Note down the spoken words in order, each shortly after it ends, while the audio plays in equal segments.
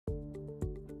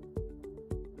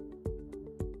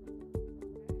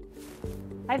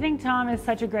I think Tom is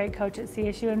such a great coach at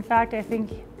CSU. In fact,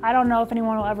 I don't know if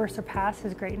anyone will ever surpass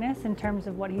his greatness in terms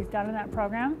of what he's done in that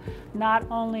program. Not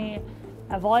only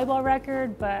a volleyball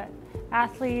record, but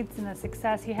athletes and the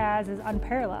success he has is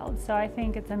unparalleled. So I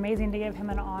think it's amazing to give him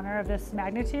an honor of this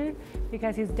magnitude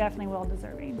because he's definitely well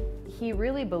deserving. He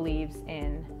really believes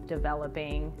in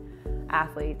developing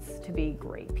athletes to be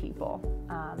great people.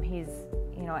 He's,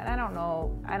 and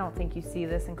I don't think you see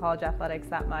this in college athletics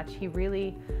that much. He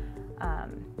really,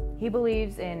 he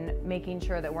believes in making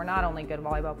sure that we're not only good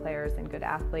volleyball players and good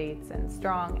athletes and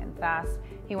strong and fast.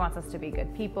 He wants us to be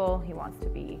good people. He wants to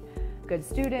be good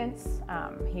students.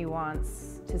 He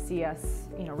wants to see us,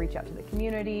 reach out to the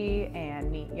community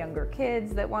and meet younger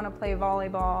kids that want to play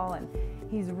volleyball. And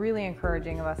he's really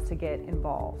encouraging of us to get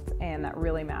involved, and that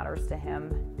really matters to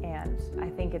him. And I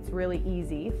think it's really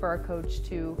easy for a coach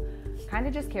to kind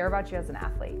of just care about you as an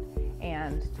athlete.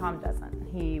 And Tom doesn't.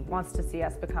 He wants to see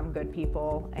us become good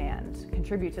people and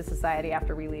contribute to society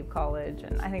after we leave college.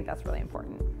 And I think that's really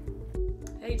important.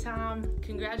 Hey Tom,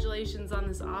 congratulations on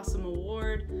this awesome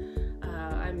award.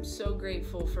 I'm so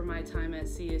grateful for my time at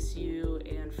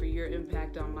CSU and for your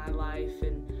impact on my life.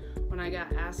 And when I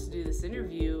got asked to do this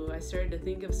interview, I started to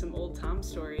think of some old Tom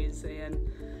stories, and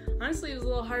honestly it was a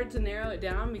little hard to narrow it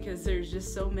down because there's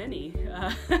just so many.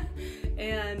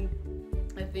 And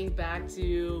I think back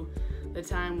to the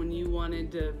time when you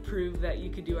wanted to prove that you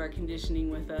could do our conditioning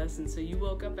with us, and so you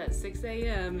woke up at 6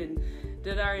 a.m. and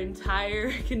did our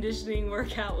entire conditioning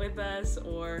workout with us,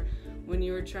 or when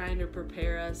you were trying to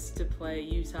prepare us to play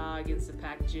Utah against a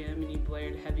packed gym and you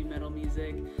blared heavy metal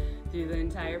music through the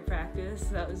entire practice.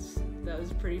 That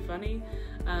was pretty funny.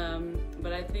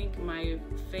 But I think my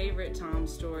favorite Tom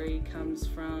story comes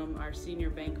from our senior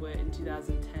banquet in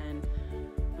 2010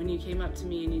 when you came up to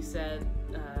me and you said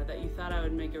that you thought I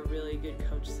would make a really good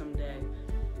coach someday.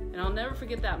 And I'll never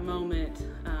forget that moment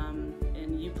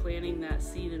and you planting that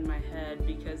seed in my head,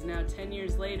 because now 10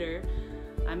 years later,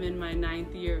 I'm in my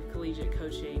 9th year of collegiate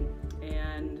coaching,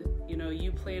 and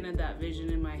you planted that vision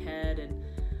in my head, and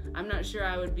I'm not sure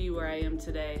I would be where I am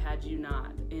today had you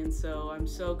not. And so I'm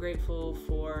so grateful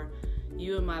for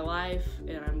you in my life,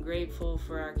 and I'm grateful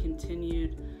for our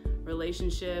continued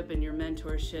relationship and your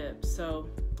mentorship. So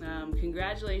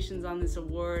congratulations on this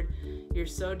award. You're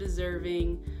so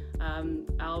deserving.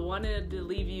 I wanted to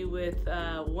leave you with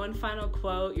one final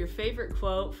quote, your favorite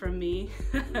quote from me.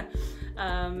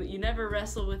 You never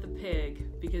wrestle with a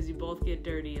pig because you both get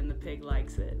dirty and the pig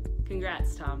likes it.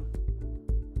 Congrats, Tom.